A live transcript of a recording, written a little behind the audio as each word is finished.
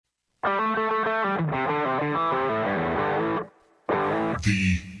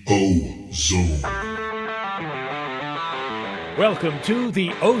The O-Zone. Welcome to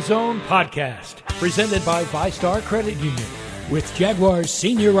the O-Zone Podcast, presented by ViStar Credit Union, with Jaguars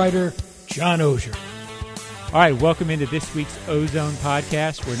senior writer John Oehser. All right, welcome into this week's O-Zone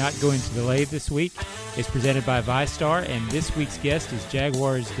Podcast. We're not going to delay this week. It's presented by ViStar, and this week's guest is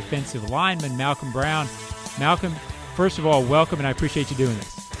Jaguars defensive lineman Malcom Brown. Malcom, first of all, welcome, and I appreciate you doing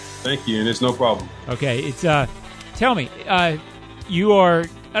this. Thank you, and it's no problem. Okay, it's tell me, you are, I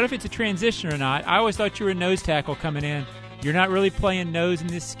don't know if it's a transition or not. I always thought you were a nose tackle coming in. You're not really playing nose in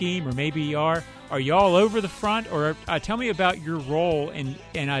this scheme, or maybe you are. Are you all over the front? Or tell me about your role, and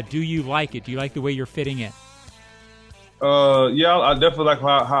do you like it? Do you like the way you're fitting in? Yeah, I definitely like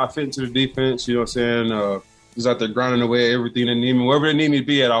how I fit into the defense. You know what I'm saying? Just out there grinding away everything they need me. Wherever they need me to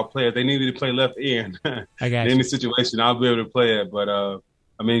be at, I'll play. If they need me to play left end I got in any situation, I'll be able to play it. But, I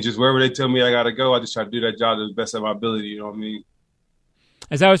mean, just wherever they tell me I got to go, I just try to do that job to the best of my ability. You know what I mean?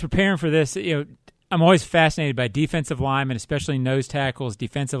 As I was preparing for this, I'm always fascinated by defensive linemen, especially nose tackles,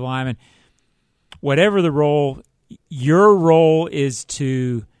 defensive linemen. Whatever the role, your role is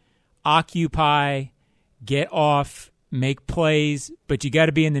to occupy, get off, make plays, but you got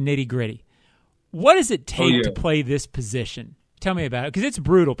to be in the nitty-gritty. What does it take to play this position? Tell me about it, because it's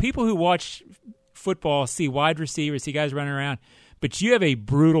brutal. People who watch football see wide receivers, see guys running around, but you have a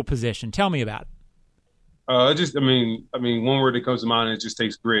brutal position. Tell me about it. I mean, one word that comes to mind, it just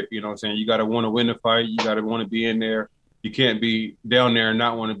takes grit. You know what I'm saying? You got to want to win the fight. You got to want to be in there. You can't be down there and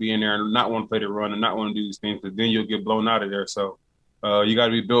not want to be in there and not want to play the run and not want to do these things, because then you'll get blown out of there. So you got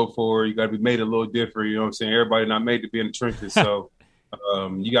to be built for it. You got to be made a little different. You know what I'm saying? Everybody not made to be in the trenches. So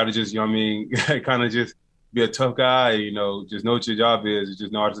you got to just, you know what I mean, kind of just be a tough guy, just know what your job is. You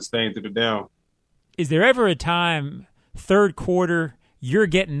just know how to sustain through the down. Is there ever a time, third quarter, you're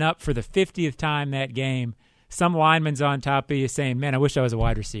getting up for the 50th time that game, some lineman's on top of you saying, man, I wish I was a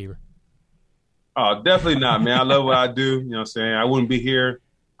wide receiver? Oh, definitely not, man. I love what I do. You know what I'm saying? I wouldn't be here.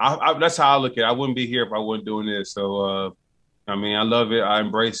 That's how I look at it. I wouldn't be here if I wasn't doing this. So, I love it. I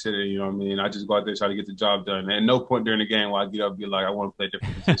embrace it. You know what I mean? I just go out there and try to get the job done. And at no point during the game will I get up and be like, I want to play a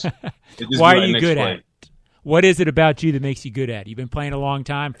different position. Why are you good at it? What is it about you that makes you good at it? You've been playing a long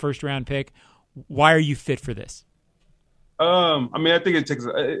time, first-round pick. Why are you fit for this? I think it takes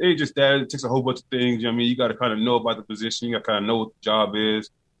a whole bunch of things. You got to kind of know about the position. You got to kind of know what the job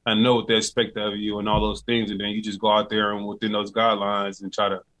is and know what they expect of you and all those things. And then you just go out there and within those guidelines and try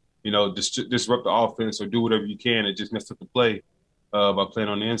to, disrupt the offense or do whatever you can and just mess up the play by playing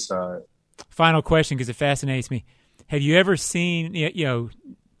on the inside. Final question, because it fascinates me. Have you ever seen,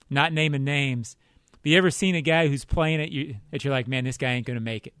 not naming names, have you ever seen a guy who's playing it that you're like, man, this guy ain't going to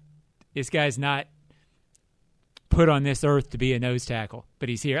make it? This guy's not put on this earth to be a nose tackle, but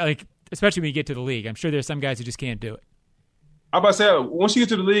he's here. Like, especially when you get to the league. I'm sure there's some guys who just can't do it. I'm about to say, once you get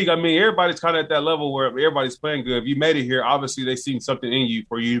to the league, everybody's kind of at that level where everybody's playing good. If you made it here, obviously they seen something in you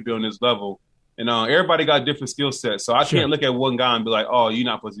for you to be on this level. And everybody got different skill sets. So I can't look at one guy and be like, oh, you're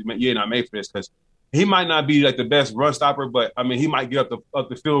not made for this, because he might not be like the best run stopper, but he might get up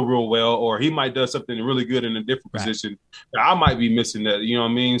the field real well, or he might do something really good in a different position. I might be missing that, you know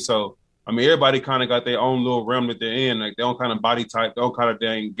what I mean? So everybody kind of got their own little realm that they're in, like their own kind of body type, their own kind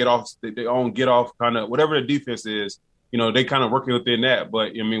of get off kind of whatever the defense is. They kind of working within that.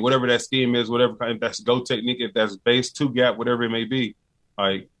 But, whatever that scheme is, whatever kind of, if that's go technique, if that's base, two gap, whatever it may be,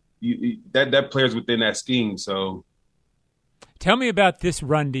 like that player's within that scheme. So tell me about this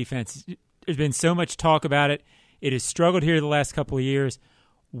run defense. There's been so much talk about it. It has struggled here the last couple of years.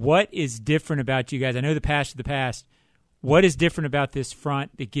 What is different about you guys? I know the past is the past. What is different about this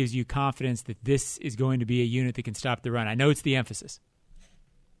front that gives you confidence that this is going to be a unit that can stop the run? I know it's the emphasis.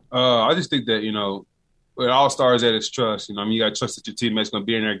 I just think that, it all starts at its trust. You got to trust that your teammate's going to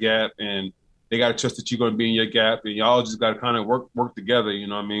be in their gap, and they got to trust that you're going to be in your gap, and y'all just got to kind of work together.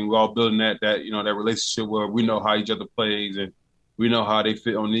 We're all building that relationship where we know how each other plays, and we know how they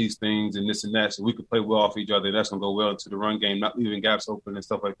fit on these things and this and that, so we can play well off each other. And that's going to go well into the run game, not leaving gaps open and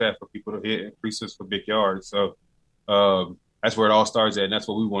stuff like that for people to hit and creases for big yards. So that's where it all starts at, and that's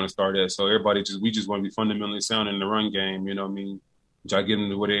what we want to start at. So we just want to be fundamentally sound in the run game, try to get them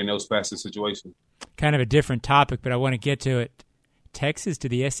to where they're in those passing situations. Kind of a different topic, but I want to get to it. Texas to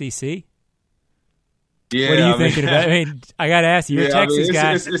the SEC? Yeah. What are you thinking about? I got to ask you. You're a Texas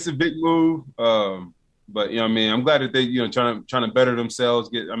guy. It's a big move. But, I'm glad that they, trying to better themselves.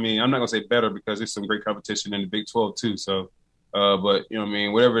 I'm not going to say better, because there's some great competition in the Big 12 too. So, but,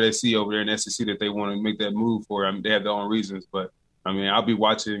 whatever they see over there in the SEC that they want to make that move for, they have their own reasons. But, I'll be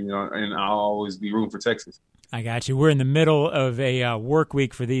watching, and I'll always be rooting for Texas. I got you. We're in the middle of a work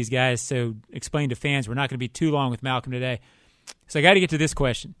week for these guys, so explain to fans. We're not going to be too long with Malcom today. So I got to get to this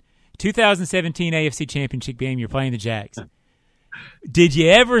question. 2017 AFC Championship game, you're playing the Jags. Did you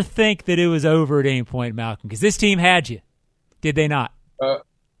ever think that it was over at any point, Malcolm? Because this team had you. Did they not?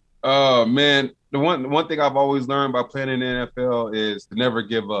 Man, the one thing I've always learned by playing in the NFL is to never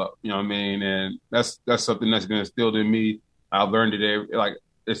give up. You know what I mean? And that's something that's been instilled in me. I've learned it like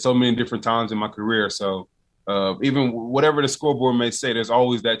there's so many different times in my career. So even whatever the scoreboard may say, there's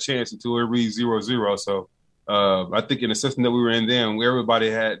always that chance until it reads 0-0. So I think in the system that we were in then, we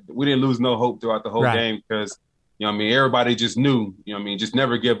didn't lose no hope throughout the whole game because, you know what I mean, everybody just knew, you know what I mean, just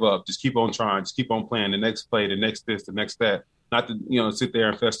never give up. Just keep on trying. Just keep on playing the next play, the next this, the next that. Not to, you know, sit there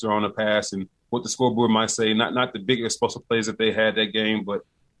and fester on the pass and what the scoreboard might say. Not the big explosive plays that they had that game, but,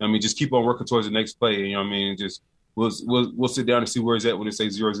 I mean, just keep on working towards the next play. You know what I mean? Just we'll sit down and see where it's at when it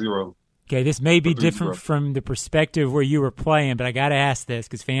says 0-0. Okay, this may be different from the perspective where you were playing, but I got to ask this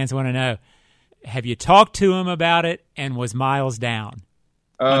because fans want to know. Have you talked to him about it, and was Miles down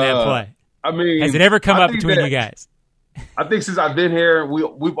on that play? I mean, has it ever come up between you guys? I think since I've been here,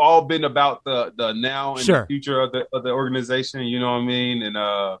 we've all been about the now and the future of the organization. You know what I mean? And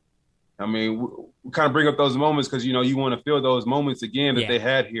I mean, we kind of bring up those moments because you know you want to feel those moments again that they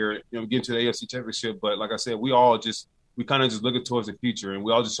had here. You know, getting to the AFC Championship. But like I said, we kind of just looking towards the future, and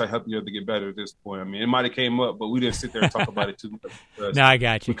we all just try to help each other get better at this point. I mean, it might have came up, but we didn't sit there and talk about it too much. No, I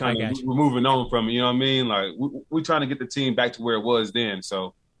got you. We're moving on from it. You know what I mean? Like we're trying to get the team back to where it was then.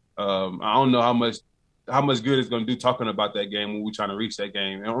 So I don't know how much good it's going to do talking about that game when we're trying to reach that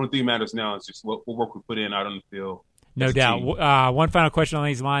game. And the only thing that matters now is just what work we put in out on the field. No doubt. One final question on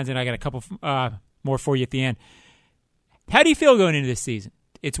these lines, and I got a couple more for you at the end. How do you feel going into this season?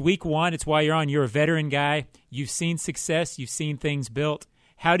 It's week one. It's why you're on. You're a veteran guy. You've seen success. You've seen things built.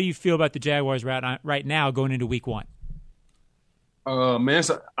 How do you feel about the Jaguars right now going into week one? Man,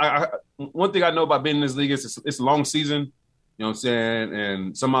 one thing I know about being in this league is it's a long season. You know what I'm saying?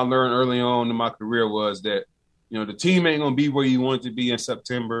 And something I learned early on in my career was that, you know, the team ain't going to be where you want it to be in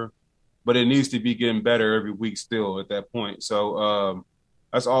September, but it needs to be getting better every week still at that point. So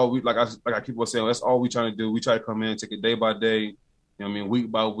that's all like I keep on saying, that's all we trying to do. We try to come in, take it day by day, you know what I mean, week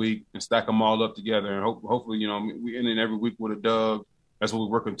by week, and stack them all up together. And hopefully, you know, we end in every week with a dub. That's what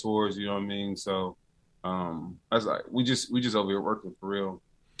we're working towards, you know what I mean? So that's like we just over here working for real.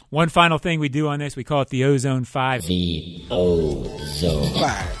 One final thing we do on this, we call it the Ozone 5. The Ozone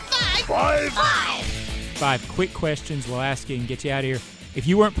 5. 5 quick questions we'll ask you and get you out of here. If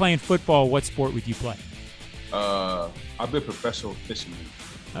you weren't playing football, what sport would you play? I've been a professional fisherman.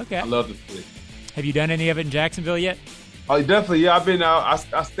 Okay. I love to fish. Have you done any of it in Jacksonville yet? Oh, definitely. Yeah, I've been out.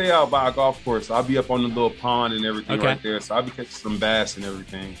 I stay out by a golf course. So I'll be up on the little pond and everything right there. So I'll be catching some bass and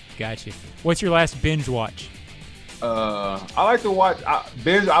everything. Gotcha. What's your last binge watch? I like to watch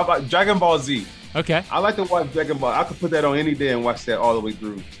binge. I like Dragon Ball Z. Okay. I like to watch Dragon Ball. I could put that on any day and watch that all the way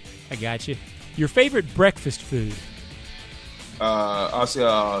through. I got you. Your favorite breakfast food? I'll say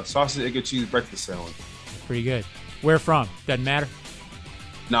sausage, egg, and cheese breakfast sandwich. Pretty good. Where from? Doesn't matter?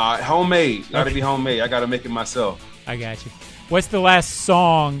 Nah, homemade. Gotta be homemade. I gotta make it myself. I got you. What's the last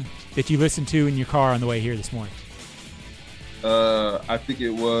song that you listened to in your car on the way here this morning? I think it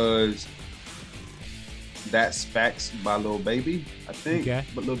was That's Facts by Lil Baby, I think. Okay.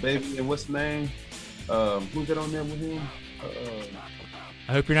 But Lil Baby, and what's the name? Who's that on there with him?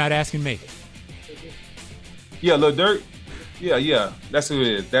 I hope you're not asking me. Yeah, Lil Durk. Yeah. That's who it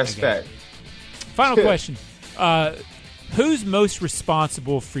is. That's Fact. Final question. Who's most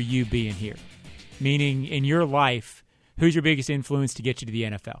responsible for you being here? Meaning, in your life, who's your biggest influence to get you to the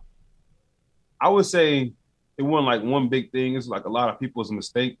NFL? I would say it wasn't like one big thing. It's like a lot of people's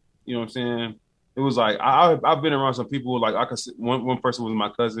mistake. You know what I'm saying? It was like I've been around some people. Like I could. One person was my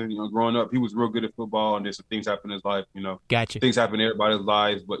cousin. You know, growing up, he was real good at football, and then some things happen in his life. You know, gotcha. Things happen in everybody's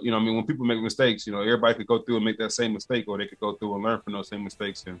lives, but you know, what I mean, when people make mistakes, you know, everybody could go through and make that same mistake, or they could go through and learn from those same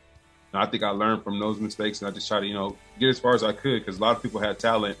mistakes. And I think I learned from those mistakes, and I just try to, you know, get as far as I could, because a lot of people had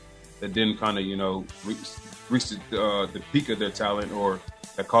talent that didn't kind of, you know, reach the peak of their talent, or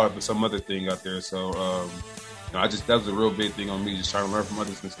that caught up with some other thing out there. So, you know, that was a real big thing on me, just trying to learn from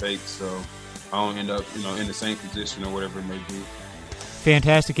others' mistakes, so I don't end up, you know, in the same position or whatever it may be.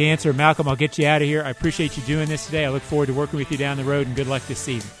 Fantastic answer. Malcolm, I'll get you out of here. I appreciate you doing this today. I look forward to working with you down the road, and good luck this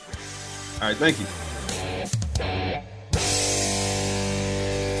season. All right, thank you.